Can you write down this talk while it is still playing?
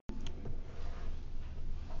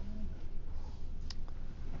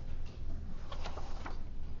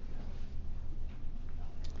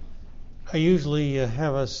I usually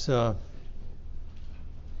have us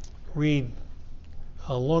read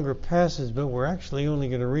a longer passage, but we're actually only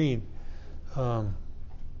going to read 1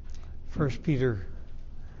 Peter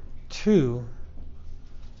 2,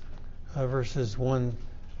 verses 1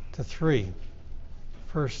 to 3.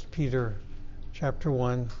 1 Peter chapter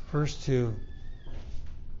 1, verse 2,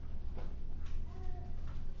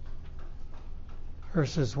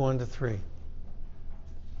 verses 1 to 3.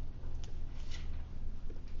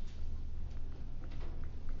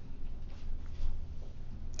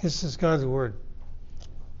 This is God's word.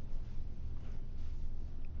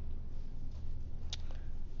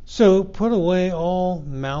 So put away all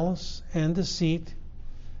malice and deceit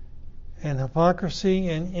and hypocrisy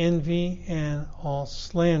and envy and all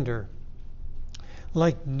slander.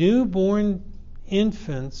 Like newborn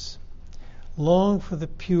infants, long for the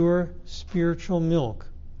pure spiritual milk,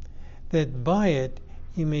 that by it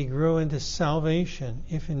you may grow into salvation,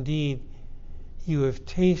 if indeed you have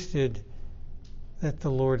tasted that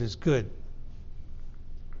the Lord is good.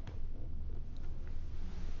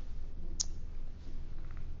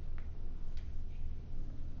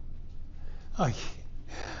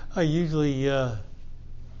 I usually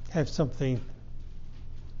have something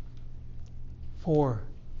for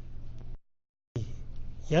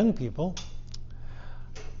young people.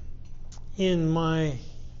 When I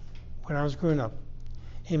was growing up,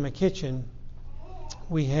 in my kitchen,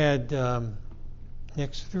 we had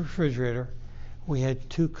next to the refrigerator, we had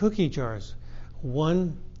 2 cookie jars.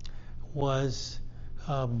 One was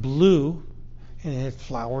blue and it had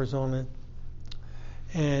flowers on it,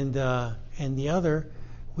 and the other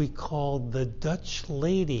we called the Dutch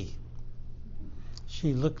lady.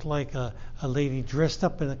 She looked like a lady dressed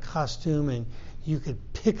up in a costume, and you could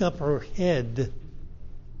pick up her head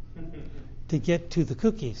to get to the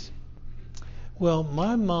cookies. Well,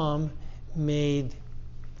 my mom made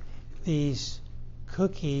these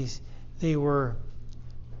cookies. They were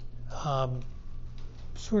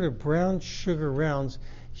sort of brown sugar rounds.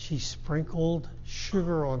 She sprinkled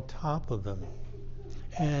sugar on top of them.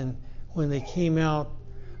 And when they came out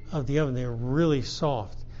of the oven, they were really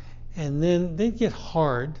soft. And then they'd get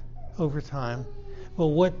hard over time.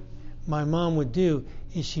 Well, what my mom would do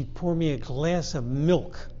is she'd pour me a glass of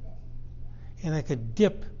milk, and I could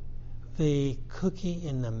dip the cookie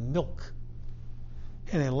in the milk.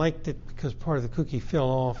 And I liked it because part of the cookie fell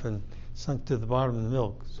off and sunk to the bottom of the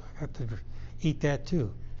milk, so I got to eat that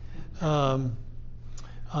too.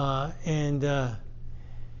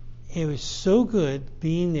 It was so good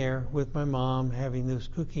being there with my mom having those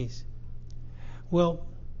cookies. Well,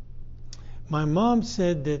 my mom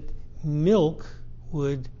said that milk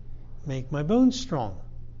would make my bones strong.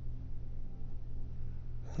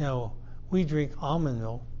 Now, we drink almond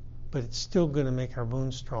milk, but it's still going to make our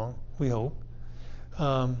bones strong, we hope.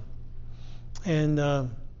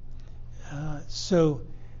 So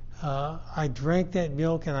I drank that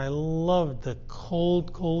milk, and I loved the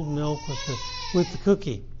cold milk with the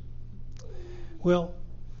cookie. Well,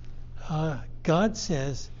 God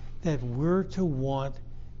says that we're to want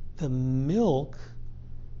the milk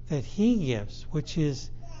that He gives, which is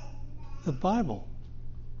the Bible.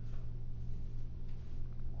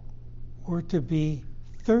 We're to be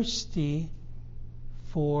thirsty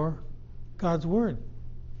for God's Word.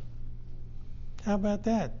 How about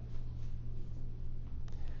that?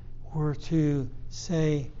 We're to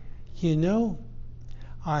say,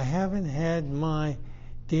 I haven't had my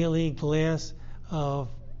daily glass of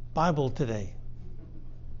Bible today,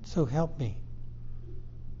 so help me.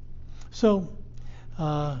 So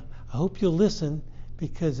I hope you'll listen,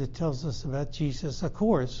 because it tells us about Jesus. Of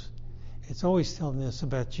course, it's always telling us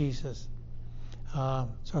about Jesus. So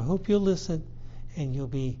I hope you'll listen, and you'll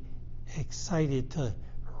be excited to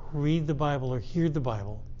read the Bible or hear the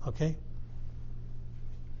Bible, okay?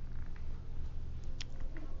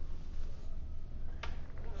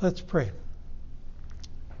 Let's pray.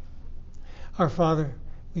 Our Father,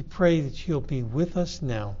 we pray that you'll be with us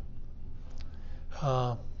now.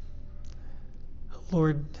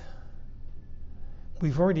 Lord,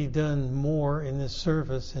 we've already done more in this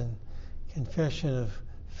service in confession of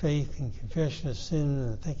faith and confession of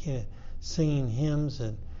sin and singing hymns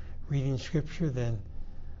and reading scripture than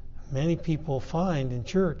many people find in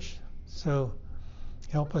church. So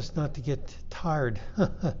help us not to get tired,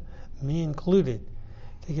 me included,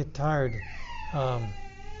 to get tired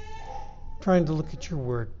trying to look at your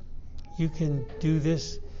word. You can do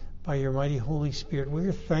this by your mighty Holy Spirit.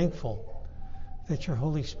 We're thankful that your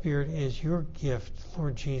Holy Spirit is your gift,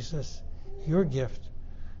 Lord Jesus, your gift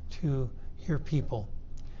to your people.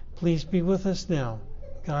 Please be with us now.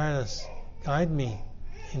 Guide us. Guide me.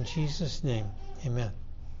 In Jesus' name, amen.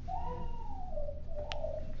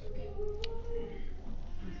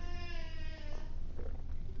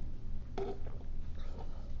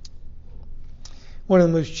 One of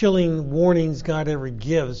the most chilling warnings God ever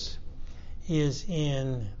gives is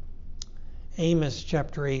in Amos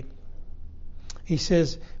chapter 8. He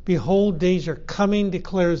says, "Behold, days are coming,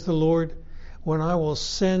 declares the Lord, when I will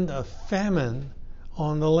send a famine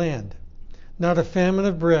on the land. Not a famine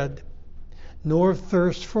of bread, nor of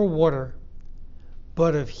thirst for water,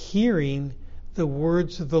 but of hearing the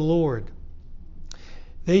words of the Lord.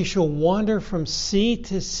 They shall wander from sea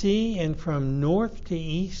to sea and from north to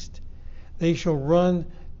east. They shall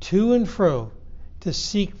run to and fro to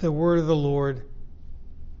seek the word of the Lord,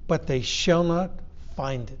 but they shall not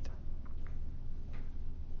find it."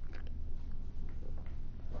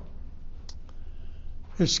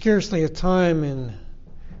 There's scarcely a time in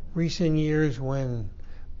recent years when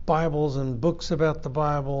Bibles and books about the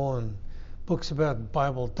Bible and books about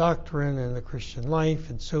Bible doctrine and the Christian life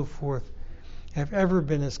and so forth have ever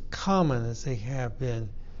been as common as they have been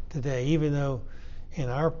today, even though in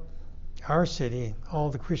our city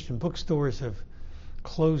all the Christian bookstores have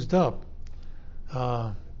closed up.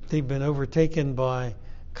 They've been overtaken by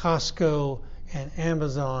Costco and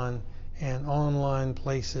Amazon and online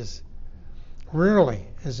places. Rarely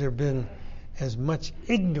has there been as much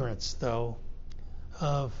ignorance, though,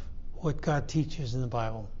 of what God teaches in the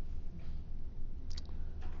Bible.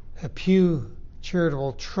 A Pew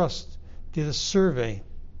Charitable Trust did a survey,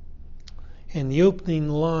 and the opening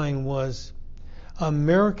line was,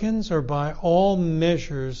 "Americans are by all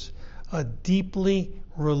measures a deeply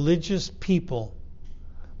religious people,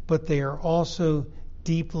 but they are also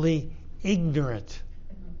deeply ignorant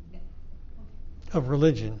of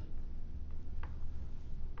religion."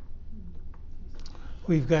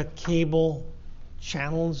 We've got cable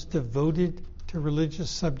channels devoted to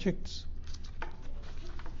religious subjects.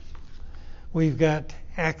 We've got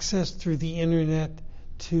access through the internet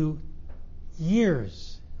to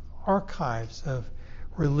years, archives of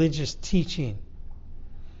religious teaching.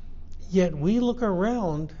 Yet we look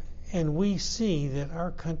around and we see that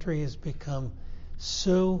our country has become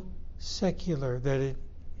so secular that it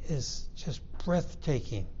is just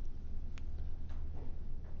breathtaking.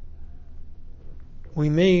 We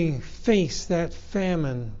may face that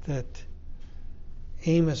famine that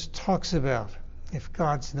Amos talks about if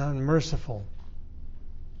God's not merciful.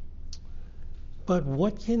 But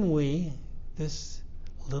what can we, this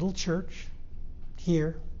little church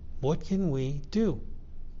here, what can we do?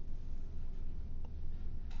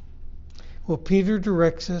 Well, Peter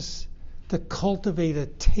directs us to cultivate a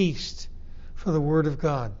taste for the Word of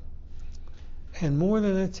God. And more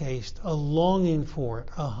than a taste, a longing for it,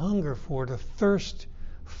 a hunger for it, a thirst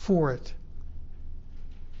for it.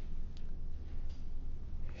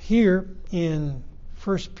 Here in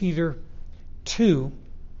 1 Peter 2,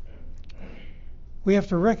 we have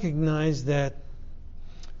to recognize that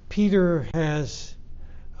Peter has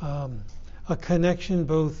a connection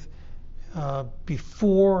both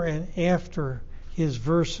before and after his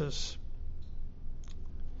verses.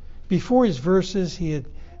 Before his verses, he had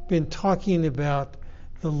been talking about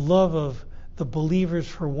the love of the believers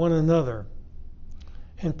for one another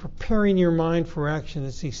and preparing your mind for action,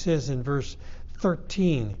 as he says in verse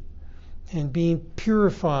 13, and being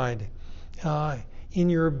purified in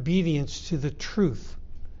your obedience to the truth.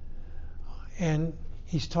 And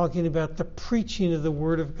he's talking about the preaching of the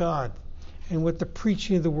Word of God and what the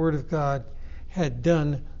preaching of the Word of God had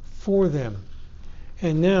done for them.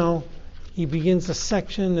 And now he begins a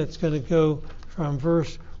section that's going to go from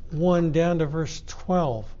verse 1 down to verse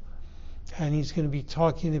 12. And he's going to be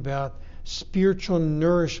talking about spiritual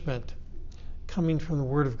nourishment coming from the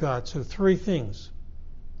Word of God. So 3 things.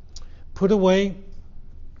 Put away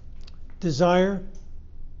desire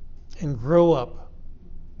and grow up.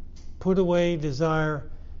 Put away desire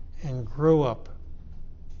and grow up.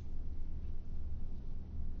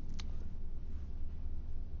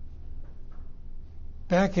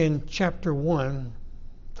 Back in chapter 1,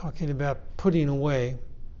 talking about putting away,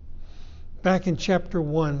 back in chapter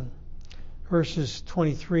 1, verses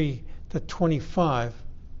 23 to 25,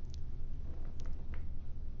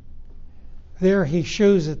 there he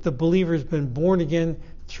shows that the believer has been born again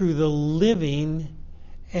through the living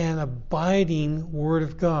and abiding Word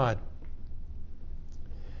of God.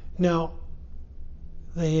 Now,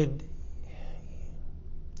 they had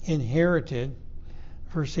inherited,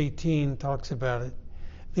 verse 18 talks about it,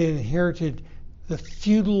 they had inherited the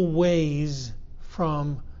futile ways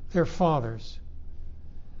from their fathers.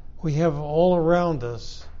 We have all around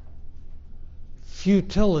us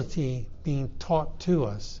futility being taught to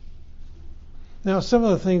us. Now, some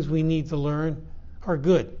of the things we need to learn are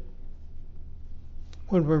good.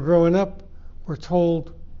 When we're growing up, we're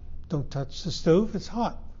told, don't touch the stove, it's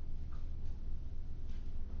hot.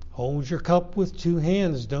 Hold your cup with two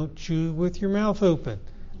hands. Don't chew with your mouth open.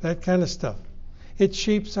 That kind of stuff. It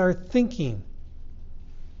shapes our thinking.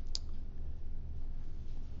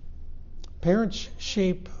 Parents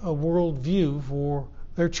shape a worldview for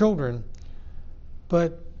their children,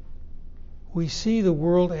 but we see the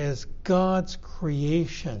world as God's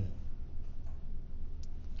creation,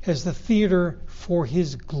 as the theater for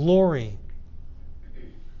His glory.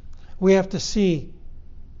 We have to see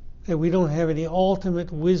that we don't have any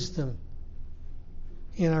ultimate wisdom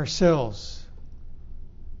in ourselves.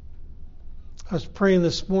 I was praying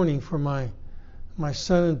this morning for my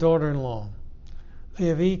son and daughter-in-law. They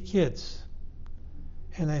have 8 kids.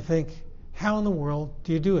 And I think, how in the world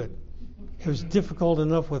do you do it? It was difficult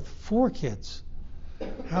enough with 4 kids.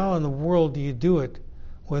 How in the world do you do it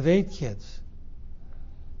with 8 kids?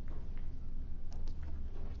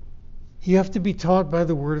 You have to be taught by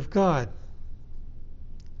the Word of God.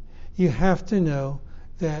 You have to know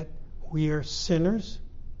that we are sinners,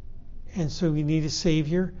 and so we need a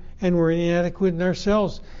Savior, and we're inadequate in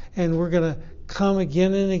ourselves, and we're going to come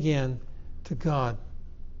again and again to God.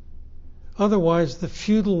 Otherwise, the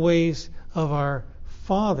futile ways of our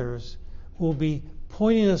fathers will be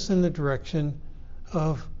pointing us in the direction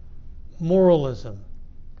of moralism.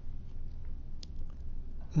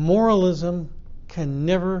 Moralism can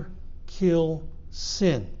never kill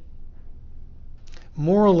sin.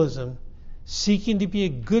 Moralism, seeking to be a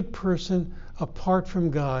good person apart from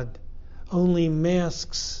God, only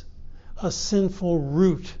masks a sinful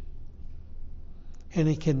root, and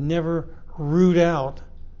it can never root out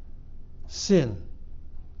sin.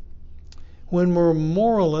 When we're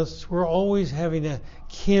moralists, we're always having a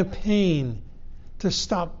campaign to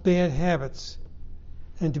stop bad habits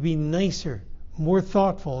and to be nicer, more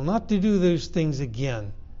thoughtful, not to do those things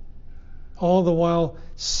again. All the while,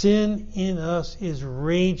 sin in us is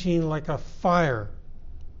raging like a fire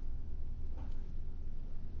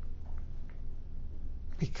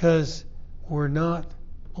because we're not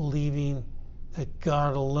believing that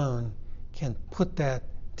God alone can put that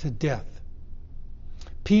to death.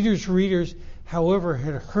 Peter's readers, however,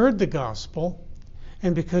 had heard the gospel,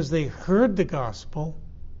 and because they heard the gospel,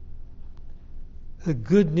 the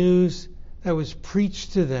good news that was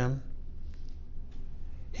preached to them,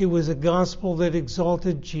 it was a gospel that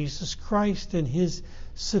exalted Jesus Christ and His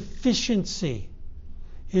sufficiency,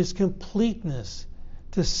 His completeness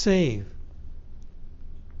to save.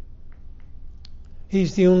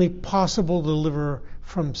 He's the only possible deliverer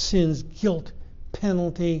from sin's guilt,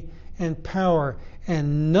 penalty, and power,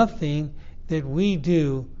 and nothing that we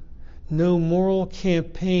do, no moral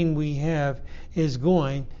campaign we have, is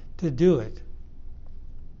going to do it.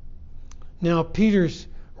 Now, Peter's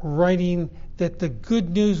writing that the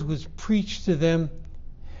good news was preached to them,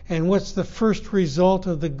 and what's the first result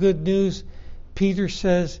of the good news? Peter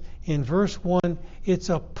says in verse 1, it's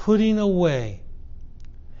a putting away.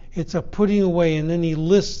 It's a putting away, and then he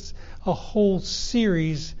lists a whole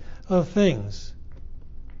series of things.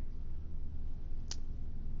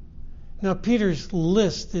 Now, Peter's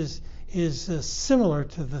list is similar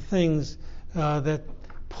to the things that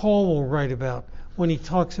Paul will write about when he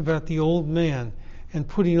talks about the old man and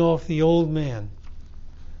putting off the old man.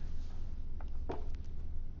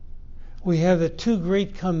 We have the 2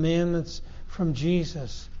 great commandments from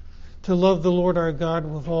Jesus: to love the Lord our God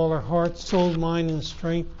with all our heart, soul, mind, and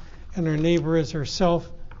strength, and our neighbor as ourselves.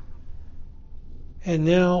 And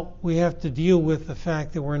now we have to deal with the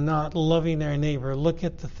fact that we're not loving our neighbor. Look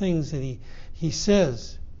at the things that he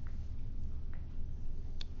says.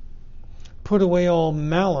 Put away all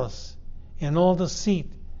malice and all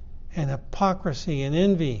deceit and hypocrisy and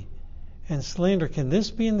envy and slander. Can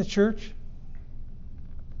this be in the church?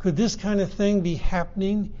 Could this kind of thing be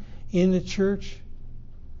happening in the church?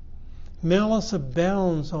 Malice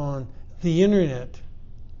abounds on the internet.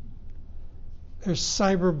 There's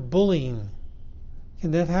cyberbullying.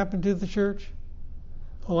 Can that happen to the church?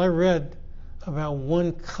 Well, I read about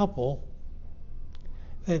one couple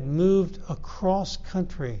that moved across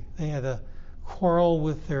country. They had a quarrel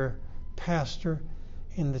with their pastor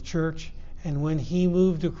in the church, and when he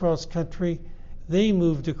moved across country, they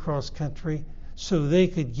moved across country so they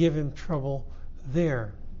could give him trouble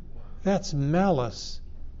there. That's malice.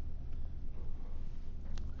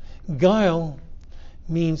 Guile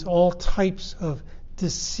means all types of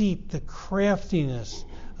deceit, the craftiness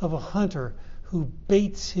of a hunter who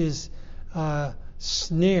baits his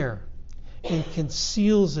snare and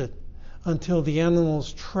conceals it until the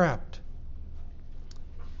animal's trapped.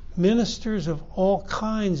 Ministers of all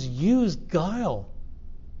kinds use guile,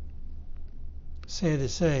 sad to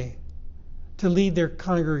say, to lead their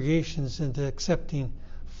congregations into accepting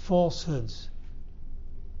falsehoods.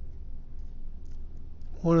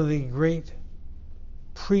 One of the great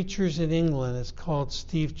preachers in England is called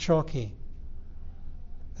Steve Chalky.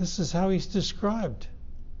 This is how he's described.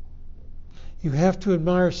 You have to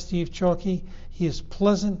admire Steve Chalky. He is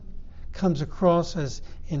pleasant, comes across as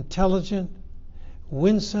intelligent,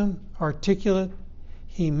 winsome, articulate.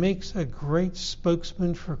 He makes a great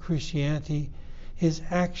spokesman for Christianity. His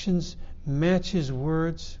actions match his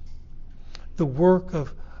words. The work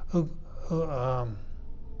of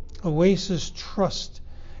Oasis Trust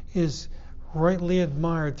is rightly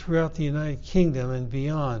admired throughout the United Kingdom and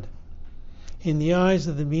beyond. In the eyes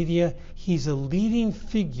of the media, he's a leading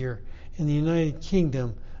figure in the United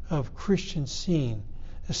Kingdom of Christian scene,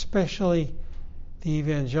 especially the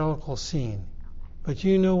evangelical scene. But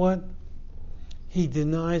you know what? He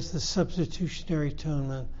denies the substitutionary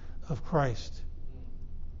atonement of Christ.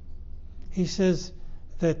 He says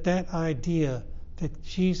that idea that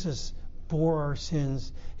Jesus bore our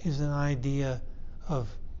sins is an idea of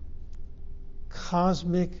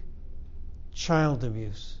cosmic child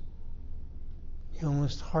abuse. You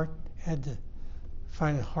almost had to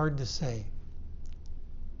find it hard to say.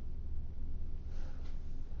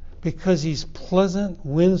 Because he's pleasant,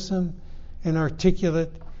 winsome, and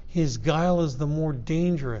articulate, his guile is the more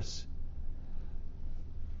dangerous.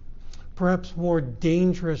 Perhaps more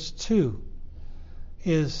dangerous, too,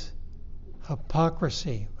 is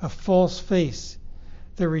hypocrisy, a false face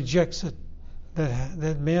that rejects it,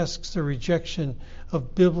 that masks the rejection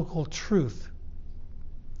of biblical truth.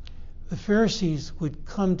 The Pharisees would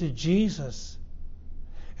come to Jesus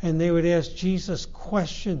and they would ask Jesus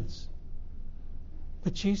questions.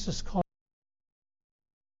 But Jesus called,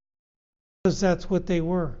 because that's what they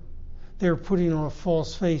were. They were putting on a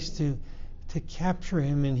false face to capture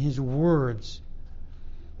him in his words.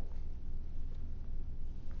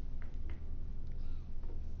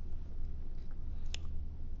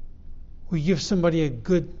 We give somebody a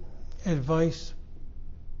good advice,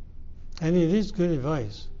 and it is good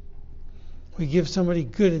advice. We give somebody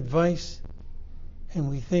good advice, and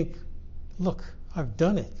we think, look, I've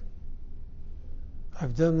done it.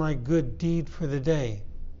 I've done my good deed for the day.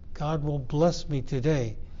 God will bless me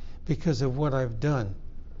today because of what I've done.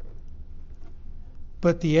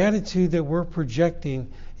 But the attitude that we're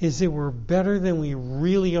projecting is that we're better than we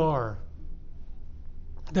really are,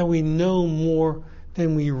 that we know more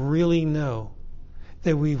than we really know,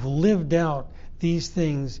 that we've lived out these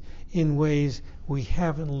things in ways we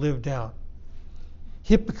haven't lived out.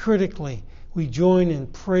 Hypocritically, we join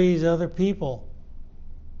and praise other people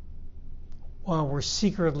while we're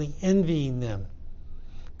secretly envying them,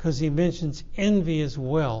 because he mentions envy as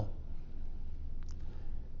well.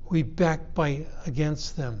 We backbite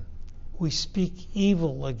against them. We speak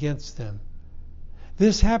evil against them.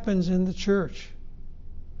 This happens in the church.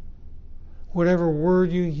 Whatever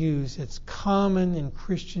word you use, it's common in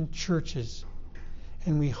Christian churches,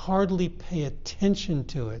 and we hardly pay attention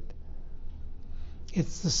to it.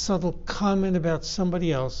 It's the subtle comment about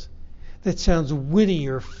somebody else that sounds witty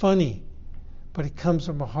or funny, but it comes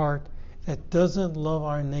from a heart that doesn't love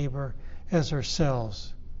our neighbor as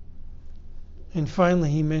ourselves. And finally,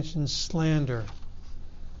 he mentions slander.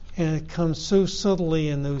 And it comes so subtly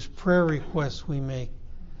in those prayer requests we make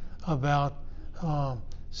about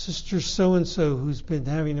Sister so-and-so who's been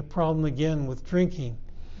having a problem again with drinking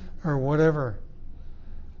or whatever.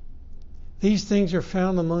 These things are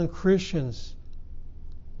found among Christians.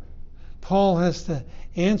 Paul has to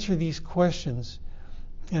answer these questions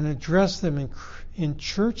and address them in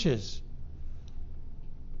churches,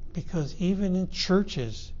 because even in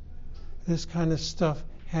churches, this kind of stuff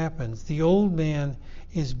happens. The old man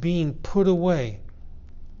is being put away.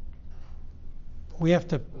 We have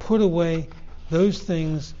to put away those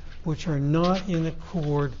things which are not in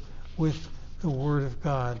accord with the Word of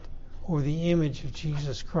God or the image of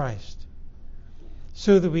Jesus Christ,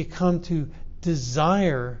 so that we come to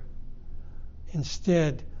desire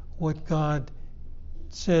instead what God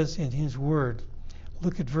says in His Word.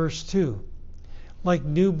 Look at verse 2. Like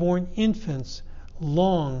newborn infants,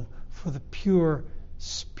 long for the pure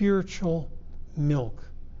spiritual milk,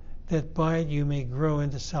 that by it you may grow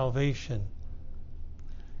into salvation.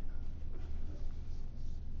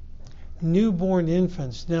 Newborn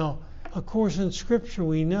infants. Now, of course, in Scripture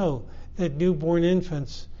we know that newborn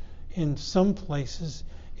infants in some places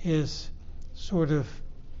is sort of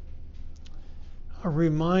a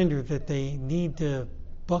reminder that they need to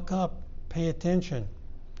buck up, pay attention.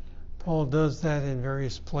 Paul does that in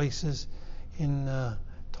various places in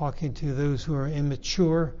talking to those who are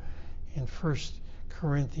immature in 1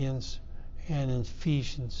 Corinthians and in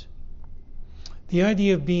Ephesians. The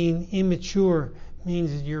idea of being immature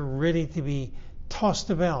means that you're ready to be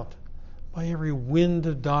tossed about by every wind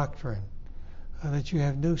of doctrine, that you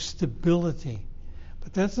have no stability.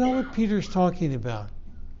 But that's not what Peter's talking about.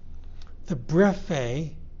 The brephe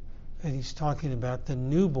that he's talking about, the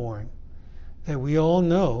newborn, that we all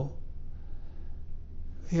know,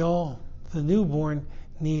 the newborn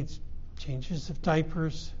needs changes of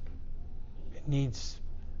diapers. It needs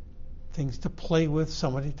things to play with,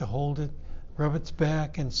 somebody to hold it, rub its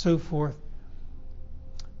back, and so forth.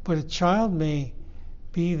 But a child may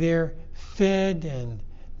be there fed and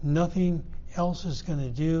nothing else is going to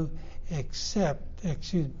do except,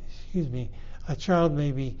 a child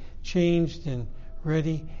may be changed and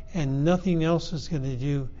ready and nothing else is going to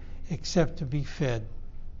do except to be fed.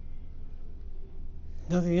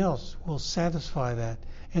 Nothing else will satisfy that.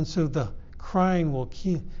 And so the crying will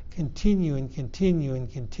continue and continue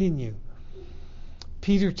and continue.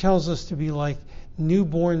 Peter tells us to be like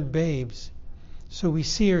newborn babes. So we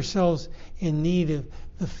see ourselves in need of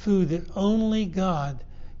the food that only God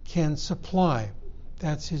can supply.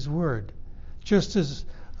 That's His Word. Just as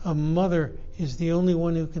a mother is the only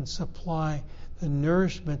one who can supply the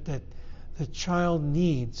nourishment that the child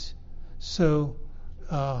needs, so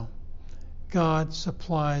God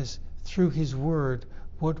supplies through His Word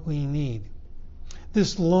what we need.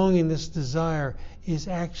 This longing, this desire is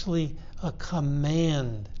actually a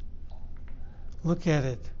command. Look at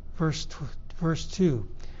it, verse 2.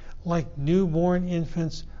 Like newborn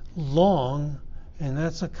infants long, and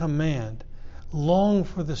that's a command, long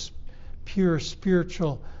for the pure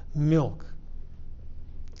spiritual milk.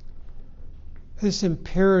 This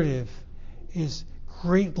imperative is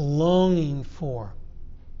great longing for.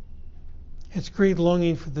 It's great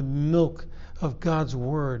longing for the milk of God's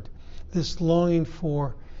Word. This longing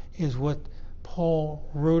for is what Paul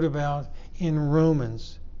wrote about in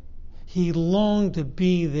Romans. He longed to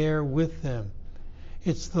be there with them.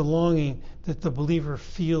 It's the longing that the believer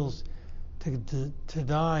feels to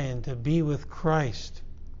die and to be with Christ.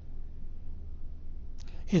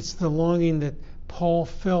 It's the longing that Paul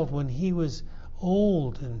felt when he was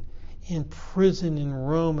old and in prison in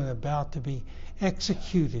Rome and about to be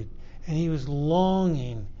executed. And he was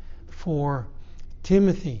longing for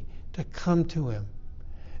Timothy to come to him.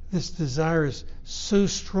 This desire is so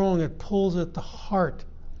strong it pulls at the heart.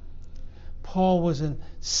 Paul wasn't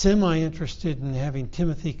semi-interested in having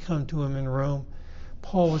Timothy come to him in Rome.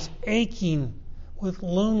 Paul was aching with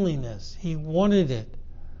loneliness. He wanted it.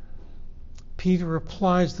 Peter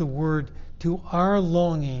applies the word to our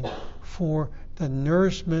longing for the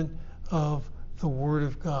nourishment of the Word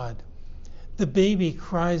of God. The baby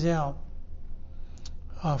cries out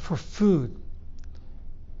for food,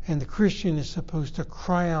 and the Christian is supposed to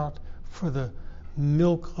cry out for the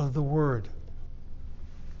milk of the Word.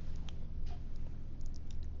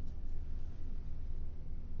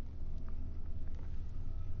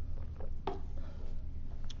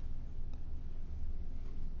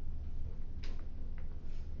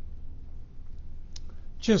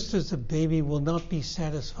 Just as a baby will not be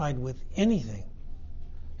satisfied with anything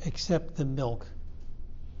except the milk,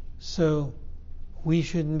 so we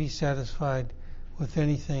shouldn't be satisfied with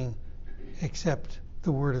anything except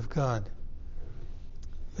the Word of God.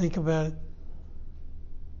 Think about it.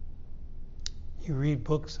 You read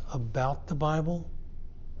books about the Bible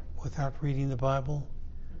without reading the Bible.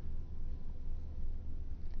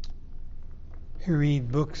 You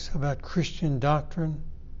read books about Christian doctrine,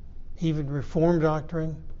 even Reformed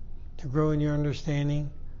doctrine, to grow in your understanding,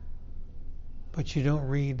 but you don't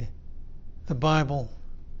read the Bible.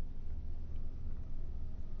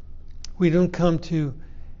 We don't come to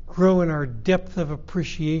grow in our depth of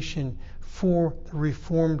appreciation for the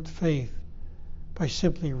Reformed faith by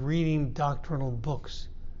simply reading doctrinal books,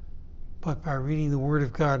 but by reading the Word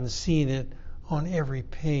of God and seeing it on every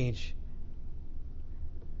page.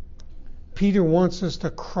 Peter wants us to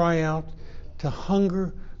cry out, to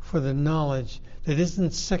hunger for the knowledge that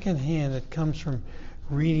isn't secondhand, that comes from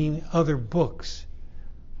reading other books,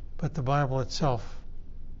 but the Bible itself.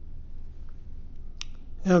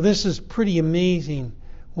 Now, this is pretty amazing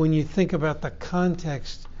when you think about the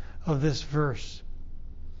context of this verse.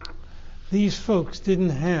 These folks didn't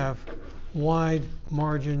have wide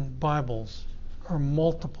margin Bibles or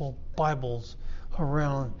multiple Bibles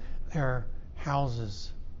around their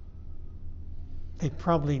houses. They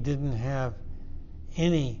probably didn't have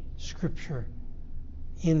any scripture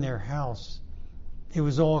in their house. It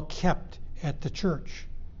was all kept at the church.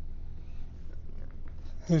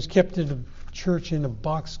 It was kept in the church in a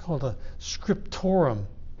box called a scriptorum.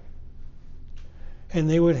 And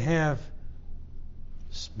they would have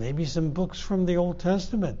maybe some books from the Old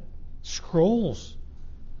Testament, scrolls,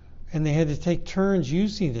 and they had to take turns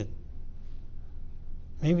using it.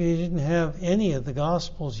 Maybe they didn't have any of the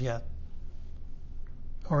Gospels yet,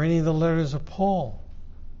 or any of the letters of Paul.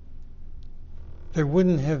 There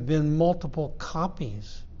wouldn't have been multiple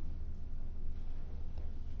copies.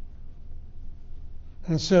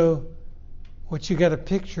 And so what you got to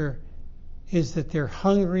picture is that they're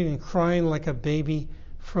hungry and crying like a baby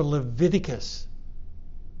for Leviticus,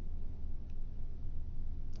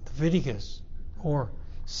 or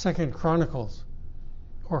 2 Chronicles,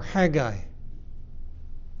 or Haggai.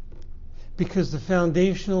 Because the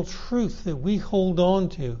foundational truth that we hold on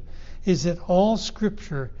to is that all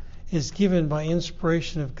Scripture is given by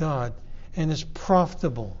inspiration of God and is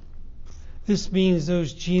profitable. This means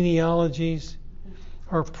those genealogies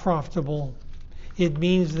are profitable. It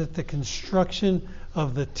means that the construction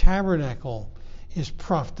of the tabernacle is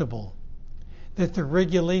profitable. That the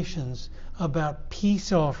regulations about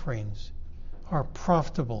peace offerings are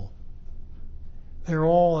profitable. They're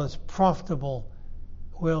all as profitable,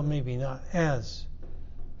 well, maybe not as,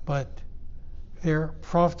 but they're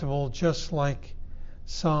profitable just like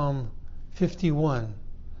Psalm 51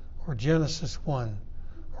 or Genesis 1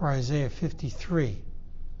 or Isaiah 53.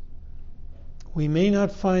 We may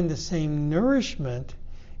not find the same nourishment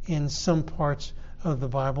in some parts of the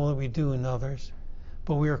Bible that we do in others,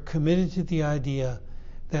 but we are committed to the idea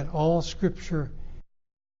that all Scripture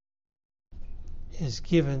is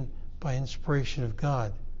given by inspiration of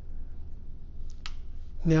God.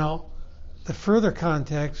 Now, the further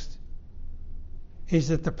context is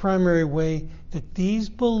that the primary way that these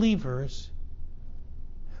believers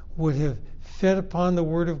would have fed upon the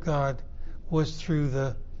Word of God was through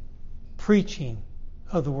the preaching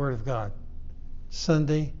of the Word of God,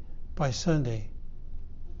 Sunday by Sunday.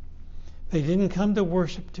 They didn't come to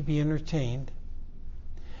worship to be entertained.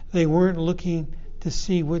 They weren't looking to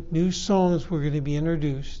see what new songs were going to be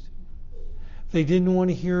introduced. They didn't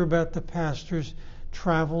want to hear about the pastor's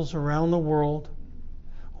travels around the world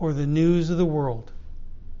or the news of the world.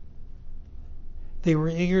 They were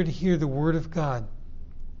eager to hear the Word of God.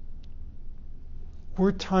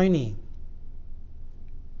 We're tiny.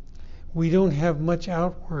 We don't have much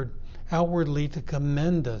outwardly to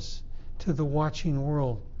commend us to the watching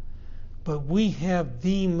world. But we have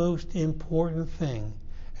the most important thing,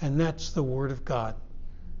 and that's the Word of God.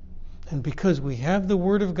 And because we have the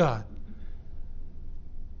Word of God,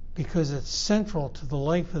 because it's central to the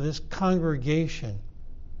life of this congregation,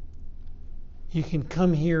 you can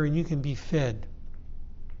come here and you can be fed.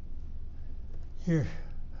 We're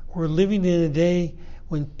living in a day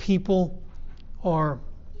when people are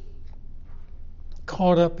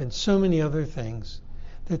caught up in so many other things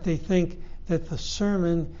that they think that the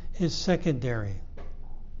sermon is secondary.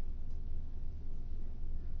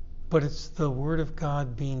 But it's the Word of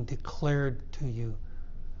God being declared to you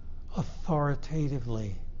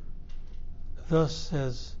authoritatively. Thus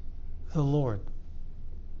says the Lord.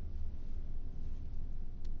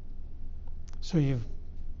 So you've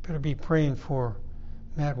better be praying for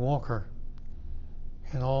Matt Walker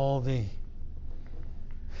and all the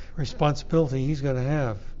responsibility he's going to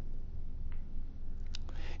have.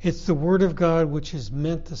 It's the Word of God which is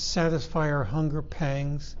meant to satisfy our hunger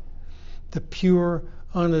pangs, the pure,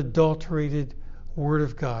 unadulterated Word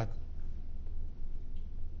of God.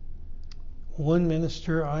 One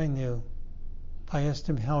minister I knew, I asked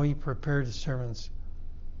him how he prepared his sermons.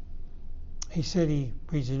 He said he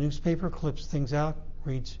reads a newspaper, clips things out,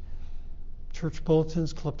 reads church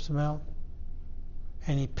bulletins, clips them out,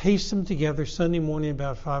 and he pastes them together Sunday morning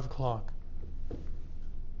about 5 o'clock.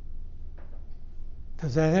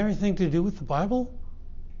 Does that have anything to do with the Bible?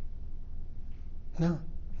 No,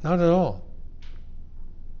 not at all.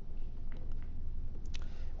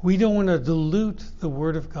 We don't want to dilute the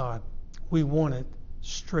Word of God. We want it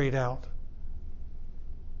straight out.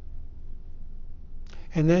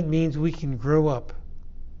 And that means we can grow up.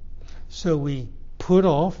 So we put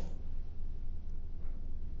off,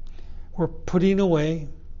 we're putting away,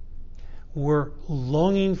 we're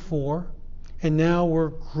longing for, and now we're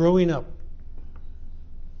growing up.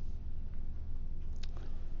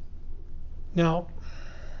 Now,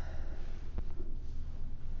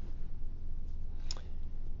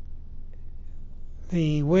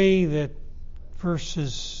 the way that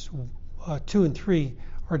verses 2 and 3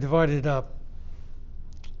 are divided up,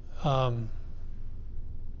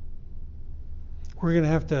 we're going to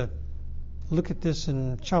have to look at this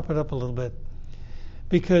and chop it up a little bit,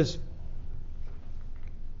 because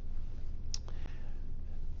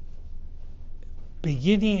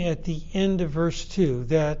beginning at the end of verse 2,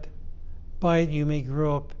 that by it you may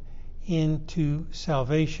grow up into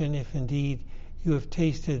salvation, if indeed you have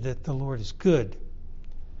tasted that the Lord is good.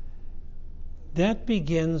 That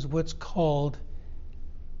begins what's called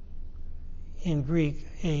in Greek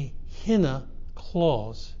a hina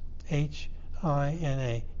clause,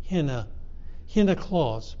 H-I-N-A, hina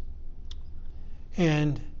clause.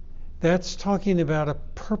 And that's talking about a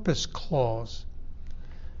purpose clause,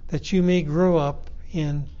 that you may grow up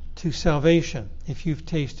into salvation if you've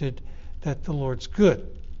tasted that the Lord's good.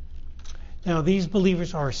 Now, these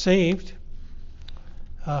believers are saved.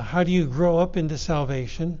 How do you grow up into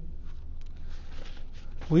salvation?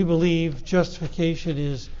 We believe justification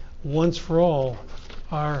is once for all.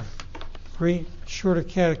 Our great shorter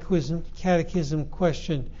catechism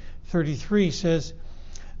question 33 says,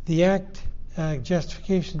 the act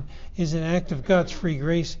justification is an act of God's free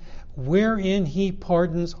grace wherein he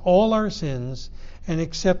pardons all our sins and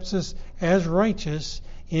accepts us as righteous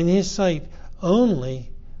in his sight only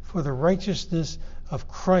for the righteousness of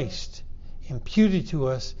Christ imputed to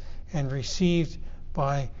us and received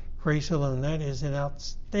by grace alone. That is an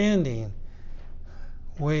outstanding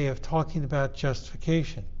way of talking about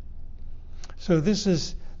justification. So this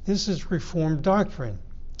is Reformed doctrine.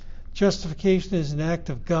 Justification is an act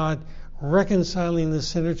of God reconciling the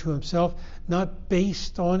sinner to himself, not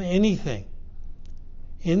based on anything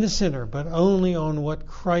in the sinner, but only on what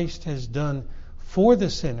Christ has done for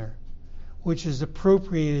the sinner, which is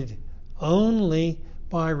appropriated only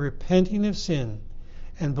by repenting of sin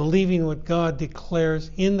and believing what God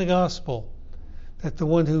declares in the gospel, that the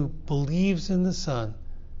one who believes in the Son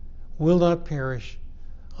will not perish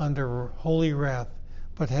under holy wrath,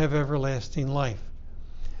 but have everlasting life.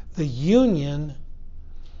 The union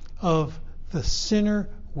of the sinner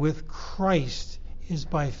with Christ is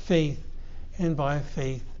by faith, and by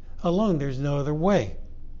faith alone. There's no other way.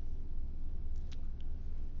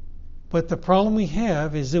 But the problem we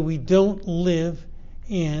have is that we don't live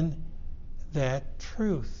in that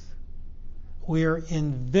truth. We are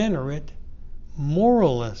inveterate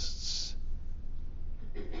moralists.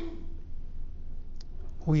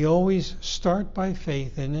 We always start by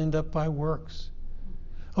faith and end up by works.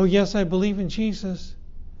 Oh yes, I believe in Jesus.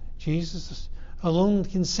 Jesus alone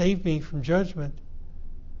can save me from judgment.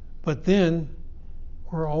 But then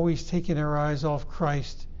we're always taking our eyes off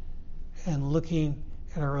Christ and looking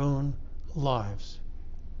at our own lives.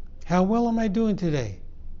 How well am I doing today?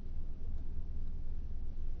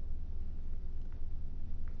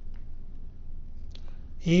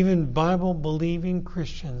 Even Bible-believing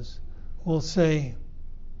Christians will say,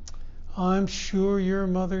 I'm sure your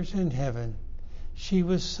mother's in heaven. She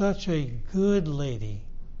was such a good lady.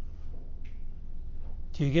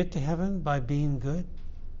 Do you get to heaven by being good?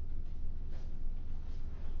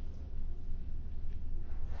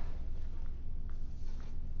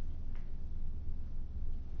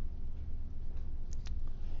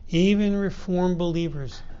 Even Reformed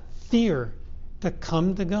believers fear to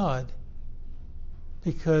come to God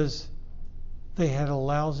because they had a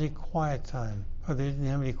lousy quiet time, or they didn't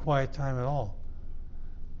have any quiet time at all.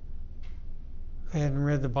 They hadn't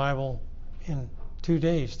read the Bible in 2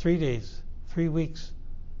 days, 3 days, 3 weeks,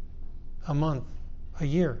 a month, a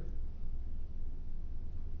year.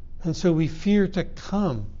 And so we fear to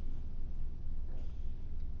come.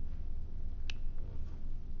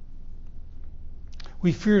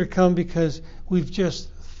 We fear to come because we've just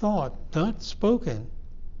thought, not spoken,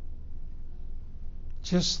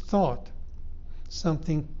 just thought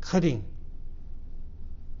something cutting,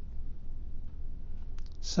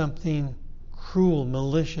 something cruel,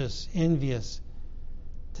 malicious, envious,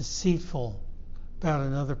 deceitful about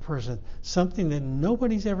another person, something that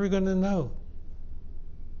nobody's ever going to know.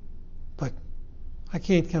 But I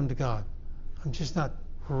can't come to God. I'm just not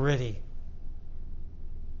ready.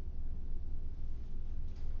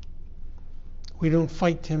 We don't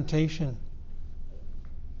fight temptation.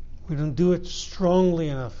 We don't do it strongly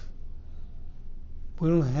enough. We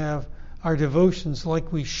don't have our devotions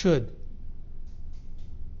like we should.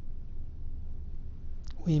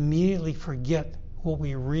 We immediately forget what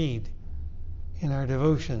we read in our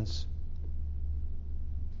devotions.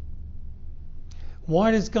 Why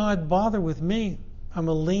does God bother with me? I'm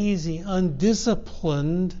a lazy,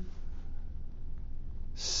 undisciplined,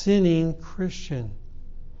 sinning Christian.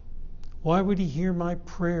 Why would he hear my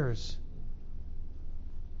prayers?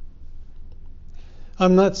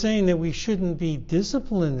 I'm not saying that we shouldn't be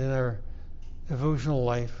disciplined in our devotional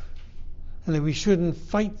life and that we shouldn't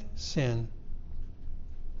fight sin.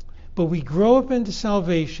 But we grow up into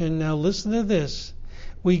salvation. Now listen to this.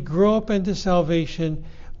 We grow up into salvation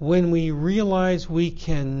when we realize we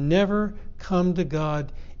can never come to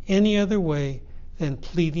God any other way than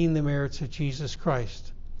pleading the merits of Jesus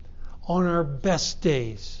Christ. On our best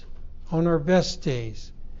days,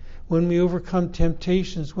 when we overcome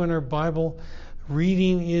temptations, when our Bible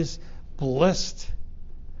reading is blessed,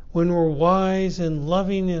 when we're wise and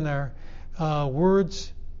loving in our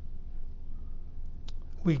words.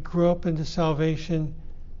 We grow up into salvation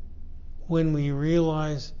when we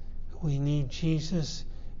realize we need Jesus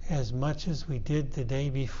as much as we did the day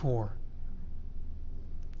before.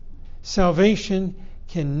 Salvation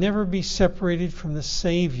can never be separated from the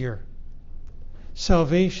Savior.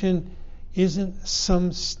 Salvation isn't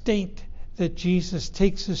some state that Jesus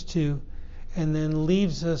takes us to and then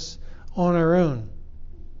leaves us on our own.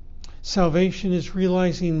 Salvation is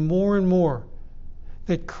realizing more and more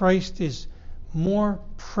that Christ is more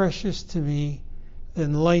precious to me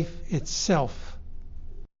than life itself.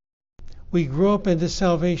 We grow up into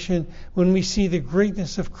salvation when we see the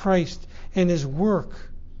greatness of Christ and His work.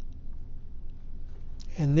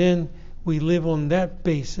 And then we live on that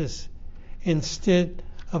basis instead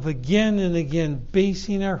of again and again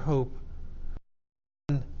basing our hope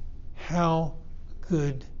on how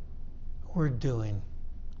good we're doing.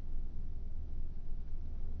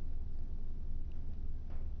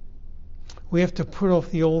 We have to put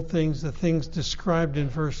off the old things, the things described in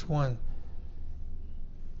verse 1,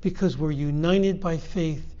 because we're united by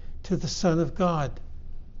faith to the Son of God.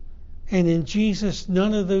 And in Jesus,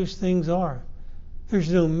 none of those things are.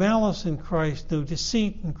 There's no malice in Christ, no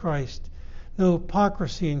deceit in Christ, no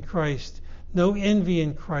hypocrisy in Christ, no envy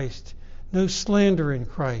in Christ, no slander in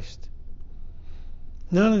Christ.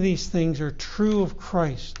 None of these things are true of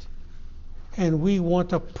Christ, and we want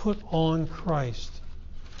to put on Christ.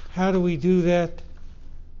 How do we do that?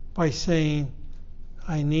 By saying,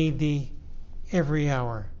 I need Thee every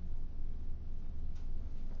hour.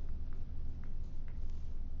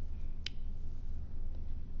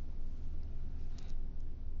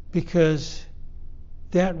 Because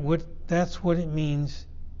that's what it means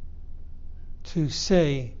to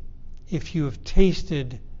say, if you have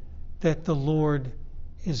tasted that the Lord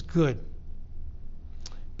is good.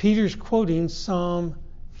 Peter's quoting Psalm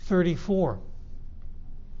 34.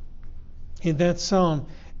 In that psalm,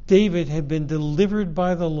 David had been delivered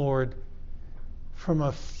by the Lord from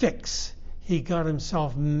a fix he got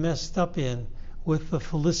himself messed up in with the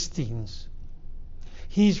Philistines.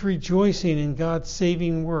 He's rejoicing in God's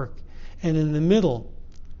saving work, and in the middle,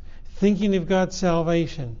 thinking of God's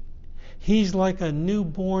salvation, he's like a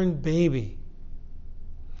newborn baby,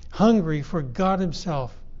 hungry for God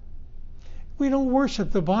Himself. We don't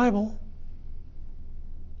worship the Bible.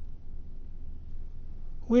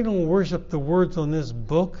 We don't worship the words on this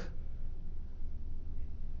book.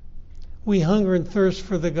 We hunger and thirst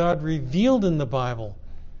for the God revealed in the Bible.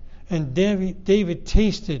 And David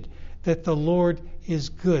tasted that the Lord is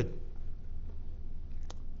good.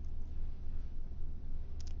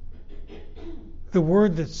 The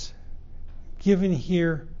word that's given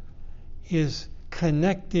here is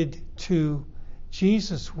connected to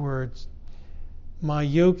Jesus' words, my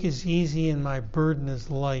yoke is easy and my burden is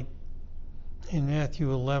light, in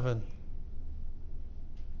Matthew 11.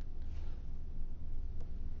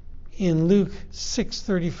 In Luke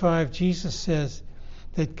 6:35, Jesus says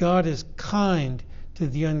that God is kind to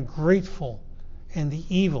the ungrateful and the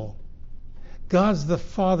evil. God's the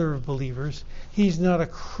Father of believers. He's not a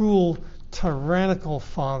cruel, tyrannical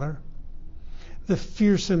Father. The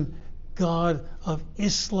fearsome God of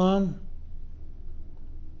Islam.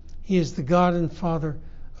 He is the God and Father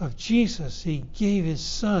of Jesus. He gave His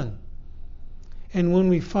Son. And when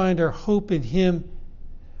we find our hope in Him,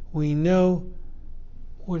 we know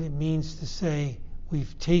what it means to say,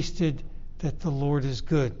 we've tasted that the Lord is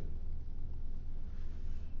good.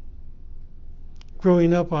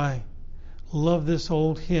 Growing up, I loved this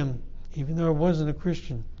old hymn, even though I wasn't a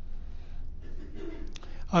Christian.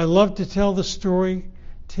 I love to tell the story,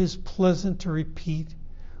 'tis pleasant to repeat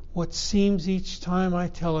what seems each time I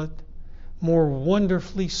tell it more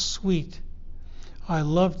wonderfully sweet. I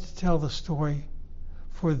love to tell the story,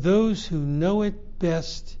 for those who know it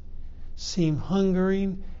best seem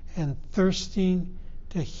hungering and thirsting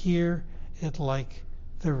to hear it like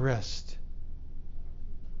the rest.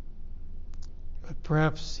 But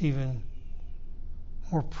perhaps even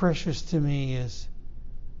more precious to me is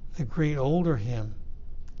the great older hymn,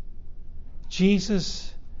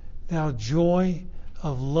 Jesus, thou joy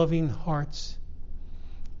of loving hearts,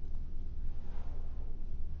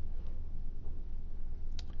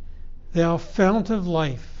 thou fount of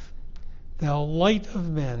life, thou light of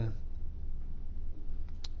men,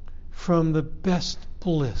 from the best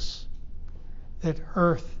bliss that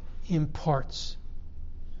earth imparts,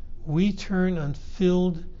 we turn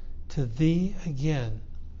unfilled to Thee again.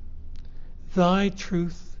 Thy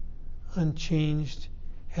truth unchanged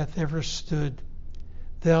hath ever stood.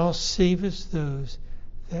 Thou savest those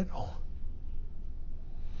that...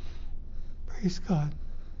 Praise God.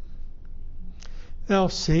 Thou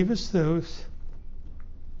savest those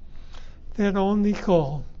that on thee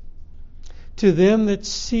call. To them that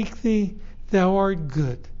seek thee, thou art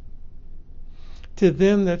good. To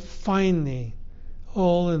them that find thee,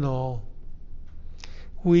 all in all.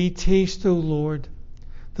 We taste, O Lord,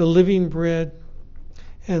 the living bread,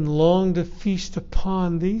 and long to feast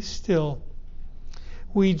upon thee still.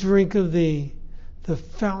 We drink of thee, the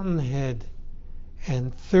fountainhead,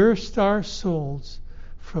 and thirst our souls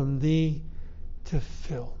from thee to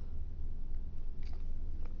fill.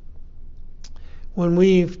 When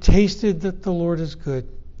we've tasted that the Lord is good,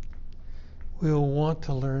 we'll want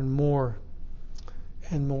to learn more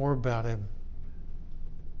and more about him.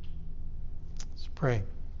 Let's pray.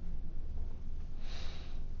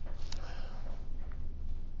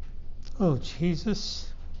 Oh,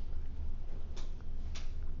 Jesus,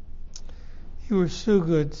 you are so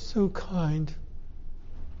good, so kind,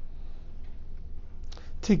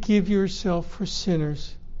 to give yourself for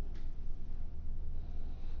sinners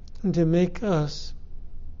and to make us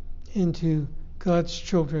into God's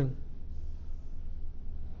children.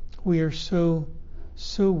 We are so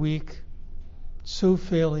weak, so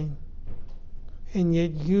failing, and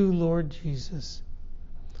yet you, Lord Jesus,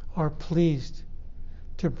 are pleased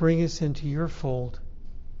to bring us into your fold.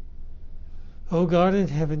 O God in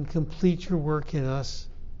heaven, complete your work in us.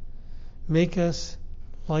 Make us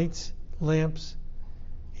lights, lamps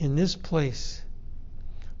in this place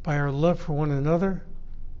by our love for one another,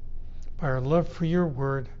 by our love for your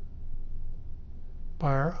word,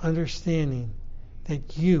 by our understanding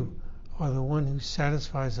that you are the one who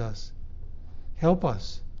satisfies us. Help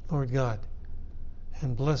us, Lord God,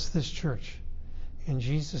 and bless this church. In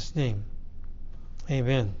Jesus' name,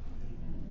 amen.